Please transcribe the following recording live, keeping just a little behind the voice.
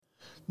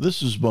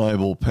This is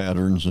Bible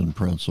Patterns and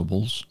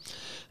Principles.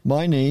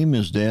 My name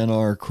is Dan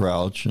R.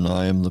 Crouch, and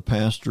I am the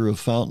pastor of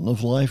Fountain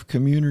of Life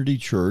Community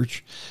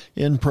Church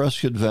in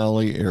Prescott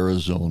Valley,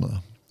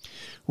 Arizona.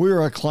 We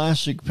are a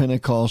classic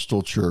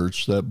Pentecostal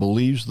church that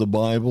believes the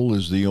Bible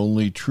is the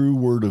only true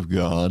Word of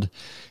God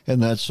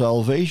and that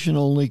salvation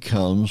only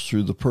comes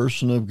through the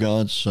person of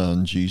God's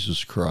Son,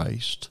 Jesus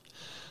Christ.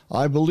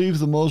 I believe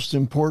the most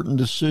important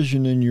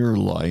decision in your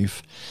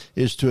life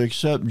is to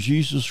accept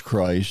Jesus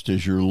Christ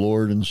as your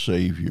Lord and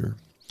Savior.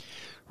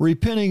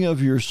 Repenting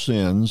of your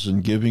sins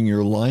and giving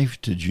your life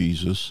to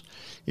Jesus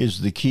is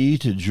the key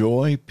to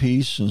joy,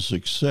 peace, and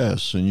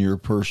success in your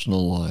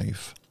personal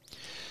life.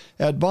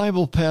 At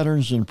Bible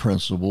Patterns and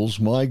Principles,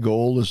 my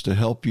goal is to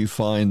help you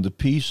find the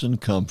peace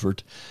and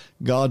comfort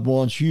God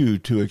wants you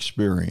to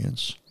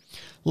experience.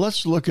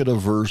 Let's look at a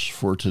verse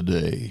for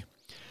today.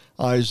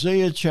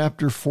 Isaiah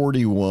chapter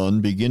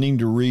 41, beginning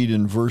to read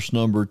in verse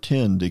number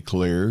 10,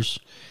 declares,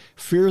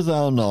 "Fear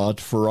thou not,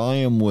 for I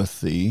am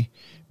with thee.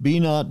 Be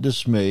not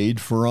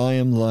dismayed, for I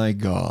am thy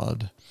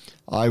God.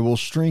 I will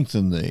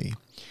strengthen thee.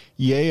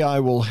 Yea, I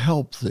will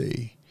help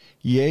thee.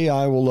 Yea,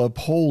 I will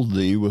uphold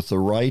thee with the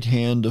right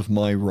hand of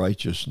my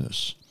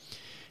righteousness.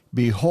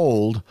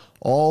 Behold,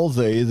 all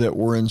they that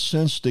were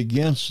incensed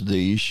against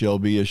thee shall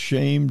be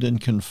ashamed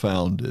and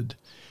confounded.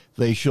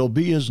 They shall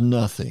be as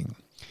nothing.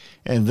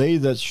 And they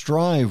that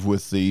strive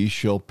with thee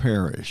shall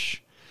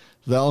perish.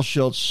 Thou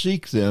shalt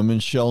seek them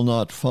and shall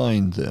not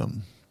find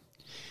them.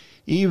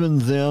 Even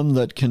them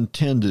that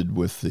contended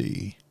with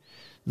thee.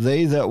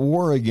 They that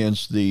war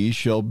against thee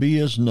shall be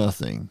as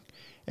nothing,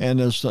 and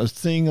as a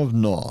thing of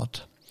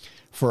naught.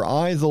 For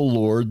I, the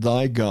Lord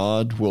thy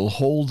God, will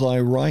hold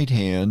thy right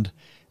hand,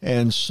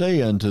 and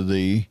say unto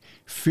thee,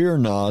 Fear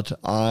not,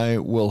 I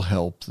will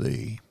help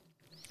thee."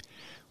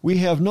 We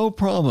have no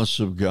promise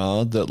of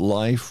God that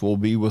life will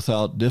be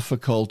without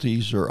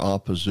difficulties or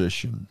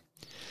opposition.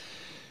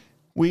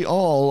 We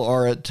all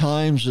are at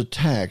times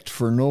attacked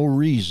for no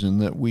reason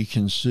that we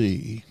can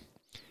see.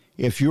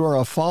 If you are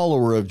a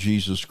follower of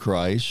Jesus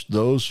Christ,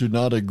 those who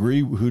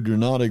do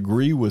not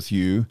agree with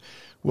you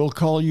will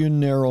call you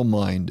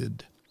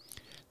narrow-minded.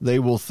 They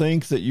will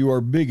think that you are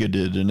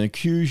bigoted and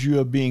accuse you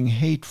of being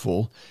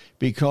hateful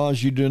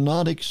because you do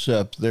not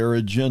accept their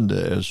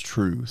agenda as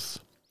truth.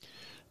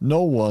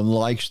 No one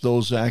likes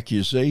those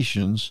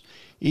accusations,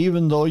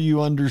 even though you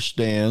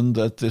understand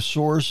that the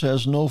source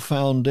has no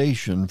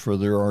foundation for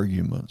their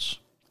arguments.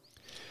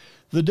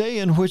 The day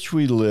in which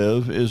we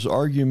live is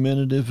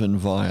argumentative and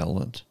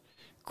violent.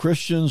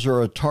 Christians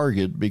are a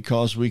target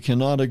because we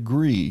cannot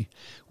agree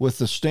with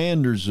the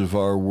standards of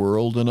our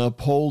world and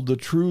uphold the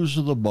truths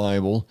of the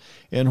Bible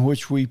in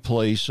which we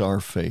place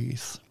our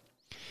faith.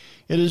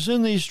 It is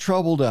in these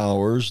troubled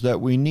hours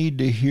that we need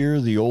to hear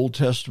the Old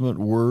Testament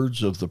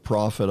words of the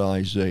prophet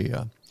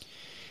Isaiah.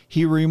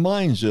 He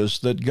reminds us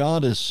that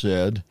God has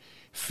said,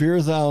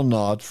 "Fear thou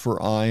not,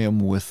 for I am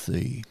with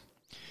thee."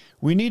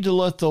 We need to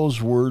let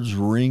those words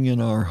ring in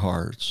our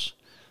hearts,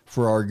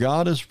 for our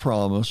God has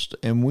promised,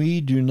 and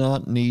we do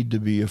not need to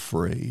be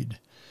afraid.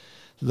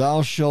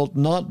 "Thou shalt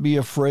not be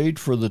afraid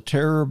for the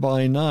terror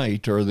by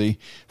night, or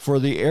for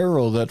the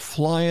arrow that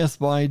flieth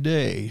by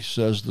day,"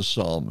 says the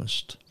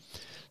psalmist.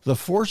 The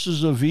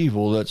forces of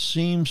evil that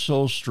seem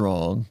so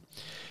strong,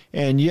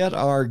 and yet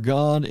our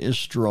God is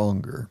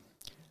stronger.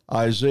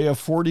 Isaiah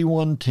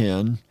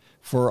 41:10,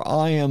 "For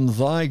I am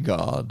thy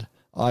God,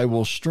 I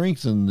will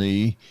strengthen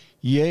thee,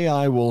 yea,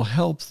 I will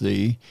help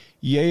thee,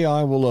 yea,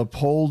 I will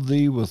uphold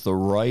thee with the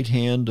right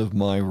hand of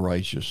my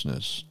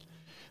righteousness."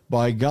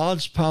 By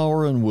God's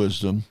power and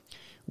wisdom,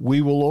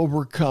 we will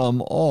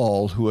overcome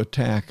all who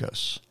attack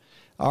us.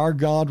 Our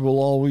God will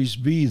always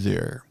be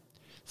there.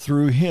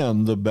 Through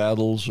him the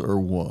battles are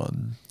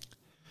won.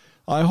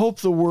 I hope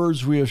the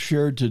words we have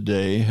shared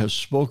today have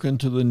spoken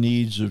to the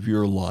needs of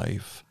your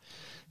life.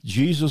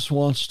 Jesus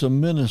wants to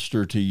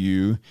minister to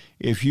you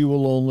if you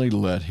will only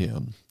let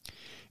him.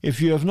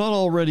 If you have not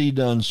already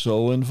done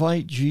so,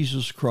 invite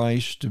Jesus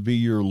Christ to be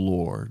your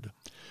Lord.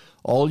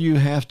 All you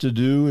have to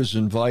do is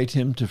invite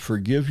him to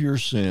forgive your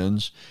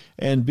sins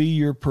and be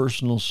your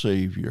personal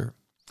Savior.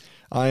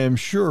 I am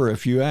sure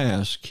if you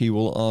ask, he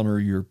will honor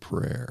your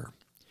prayer.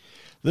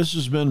 This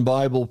has been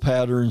Bible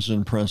Patterns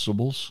and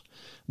Principles.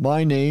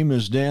 My name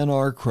is Dan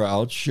R.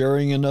 Crouch,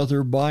 sharing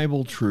another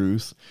Bible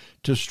truth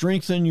to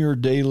strengthen your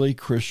daily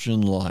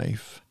Christian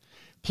life.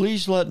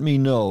 Please let me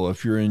know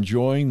if you're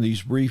enjoying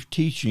these brief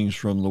teachings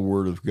from the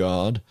Word of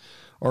God,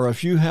 or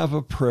if you have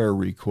a prayer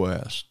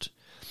request.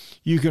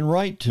 You can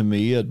write to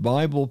me at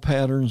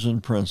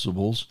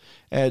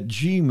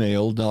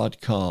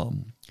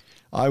BiblePatternsandPrinciples@gmail.com.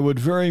 I would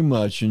very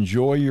much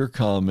enjoy your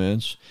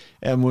comments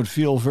and would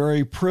feel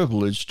very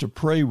privileged to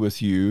pray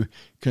with you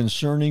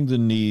concerning the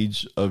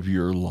needs of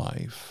your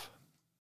life.